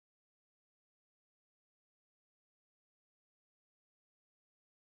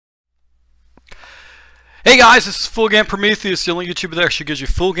Hey guys, this is Full Game Prometheus, the only YouTuber that actually gives you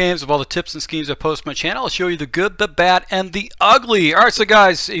full games of all the tips and schemes I post on my channel. I'll show you the good, the bad, and the ugly. Alright, so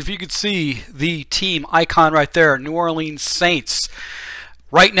guys, if you could see the team icon right there, New Orleans Saints.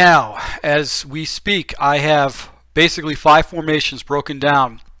 Right now, as we speak, I have basically 5 formations broken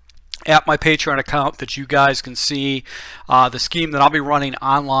down at my Patreon account that you guys can see the scheme that I'll be running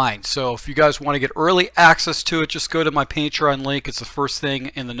online. So if you guys want to get early access to it, just go to my Patreon link. It's the first thing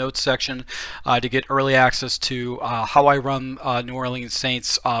in the notes section to get early access to how I run New Orleans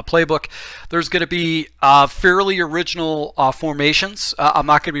Saints playbook. There's going to be fairly original formations. I'm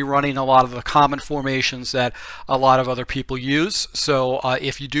not going to be running a lot of the common formations that a lot of other people use. So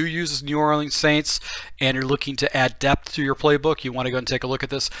if you do use New Orleans Saints and you're looking to add depth to your playbook, you want to go and take a look at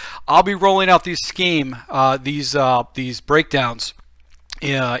this. I'll be rolling out these these breakdowns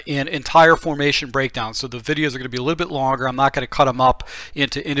in entire formation breakdowns. So the videos are going to be a little bit longer. I'm not going to cut them up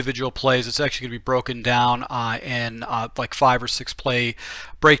into individual plays. It's actually going to be broken down in like 5 or 6 play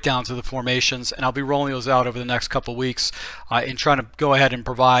breakdowns of the formations, and I'll be rolling those out over the next couple of weeks and trying to go ahead and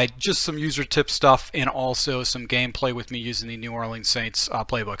provide just some user tip stuff and also some gameplay with me using the New Orleans Saints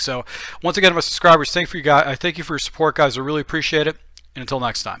playbook. So once again, my subscribers, thank you for your support, guys. I really appreciate it, and until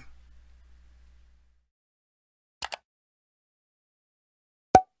next time.